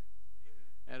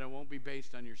 And it won't be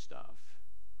based on your stuff.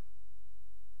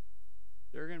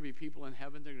 There are going to be people in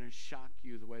heaven that are going to shock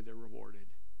you the way they're rewarded.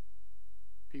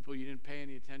 People you didn't pay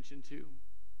any attention to.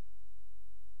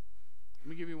 Let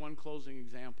me give you one closing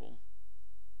example.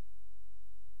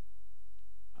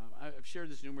 I've shared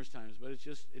this numerous times, but it's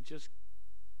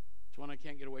one I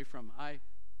can't get away from.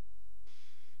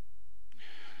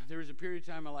 There was a period of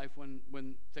time in my life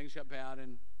when things got bad,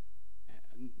 and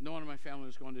no one in my family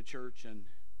was going to church, and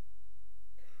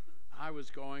I was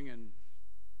going and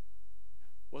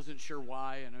wasn't sure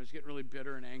why, and I was getting really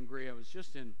bitter and angry. I was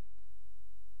just in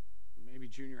maybe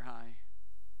junior high,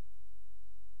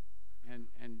 and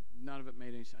none of it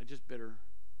made any sense. I was just bitter.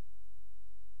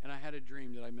 And I had a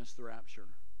dream that I missed the rapture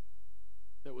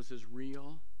that was as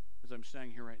real as I'm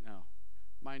standing here right now.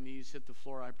 My knees hit the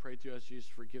floor. I prayed to us, Jesus,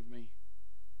 forgive me.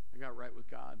 I got right with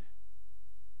God.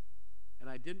 And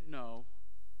I didn't know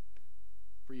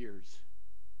for years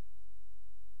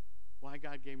why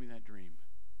God gave me that dream.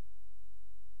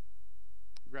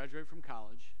 I graduated from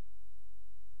college,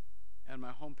 and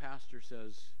my home pastor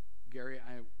says, Gary,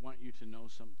 I want you to know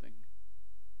something.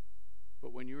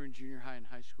 But when you were in junior high and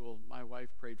high school, my wife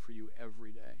prayed for you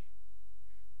every day.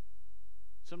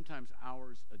 Sometimes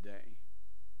hours a day,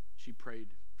 she prayed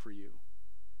for you.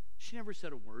 She never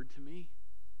said a word to me.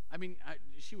 I mean,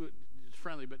 she was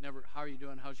friendly, but never, how are you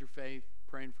doing? How's your faith?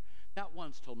 Praying for. Not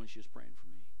once told me she was praying for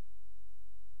me.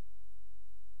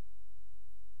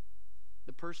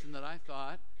 The person that I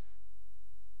thought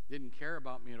didn't care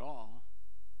about me at all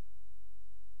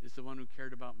is the one who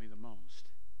cared about me the most.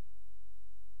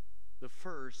 The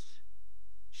first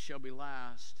shall be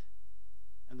last,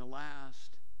 and the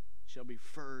last shall be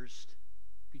first,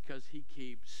 because he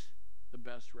keeps the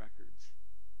best records.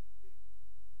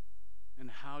 And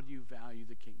how do you value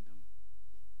the kingdom?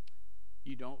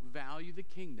 You don't value the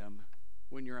kingdom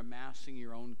when you're amassing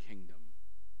your own kingdom.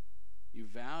 You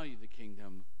value the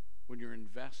kingdom when you're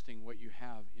investing what you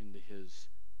have into his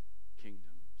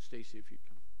kingdom. Stacy, if you'd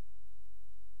come.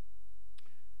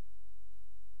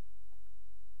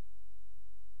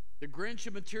 The Grinch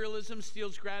of materialism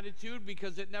steals gratitude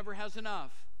because it never has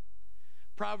enough.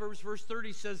 Proverbs verse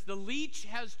 30 says, the leech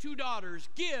has 2 daughters.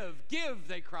 Give, give,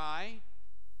 they cry.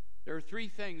 There are 3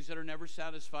 things that are never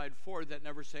satisfied, 4 that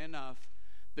never say enough.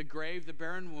 The grave, the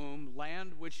barren womb,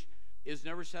 land which is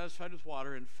never satisfied with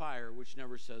water, and fire which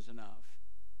never says enough.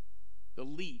 The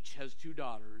leech has 2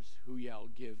 daughters who yell,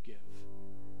 give, give.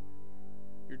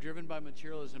 You're driven by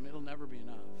materialism, it'll never be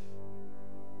enough.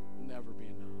 It'll never be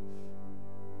enough.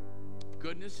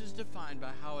 Goodness is defined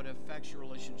by how it affects your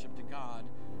relationship to God.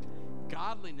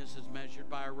 Godliness is measured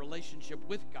by a relationship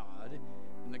with God,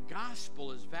 and the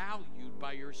gospel is valued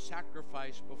by your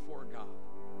sacrifice before God.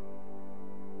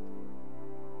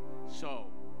 So,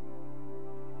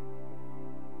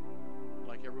 I'd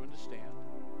like everyone to stand.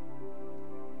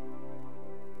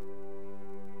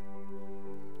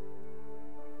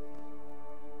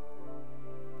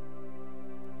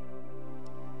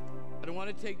 I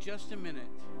want to take just a minute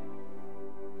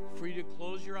for you to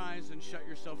close your eyes and shut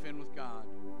yourself in with God.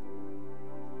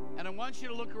 And I want you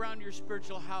to look around your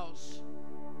spiritual house.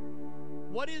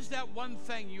 What is that one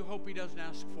thing you hope he doesn't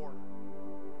ask for?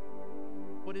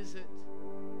 What is it?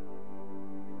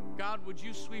 God, would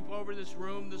you sweep over this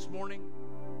room this morning?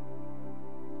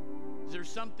 Is there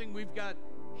something we've got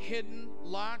hidden,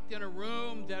 locked in a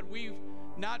room that we've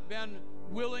not been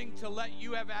willing to let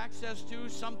you have access to?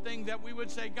 Something that we would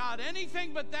say, God,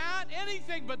 anything but that,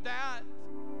 anything but that.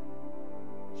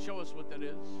 Show us what that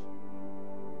is.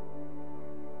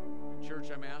 Church,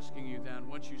 I'm asking you then,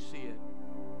 once you see it,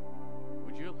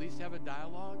 would you at least have a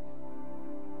dialogue?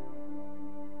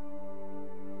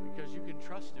 Because you can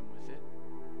trust him with it.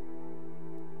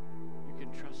 You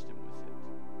can trust him with it.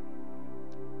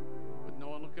 With no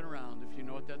one looking around, if you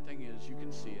know what that thing is, you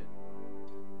can see it.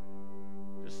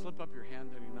 Just slip up your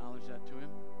hand and acknowledge that to him,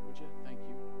 would you? Thank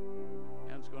you.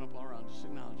 Hands going up all around. Just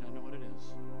acknowledge, I know what it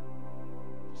is.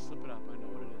 Just slip it up. I know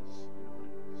what it is. I know what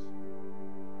it is.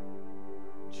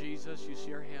 Jesus, you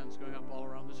see our hands going up all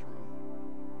around this room.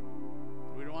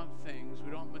 We don't want things.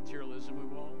 We don't want materialism. We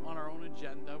don't want our own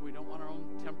agenda. We don't want our own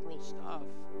temporal stuff.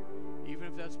 Even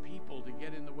if that's people, to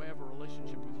get in the way of a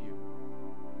relationship with you.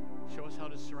 Show us how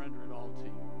to surrender it all to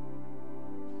you.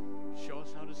 Show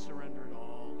us how to surrender it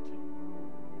all to you.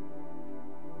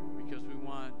 Because we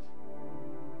want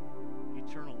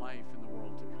eternal life in the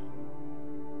world to come.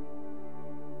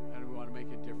 And we want to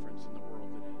make a difference in the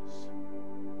world that is.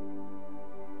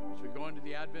 As we go into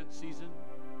the Advent season,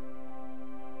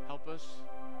 help us,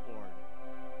 Lord,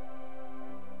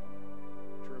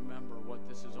 to remember what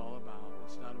this is all about.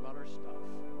 It's not about our stuff.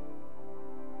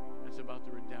 It's about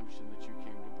the redemption that you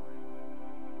came to bring.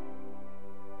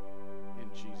 In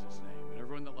Jesus' name. And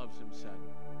everyone that loves him said,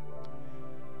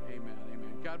 amen,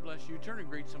 amen. God bless you. Turn and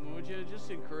greet someone. Would you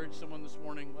just encourage someone this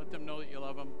morning? Let them know that you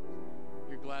love them.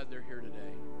 You're glad they're here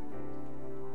today.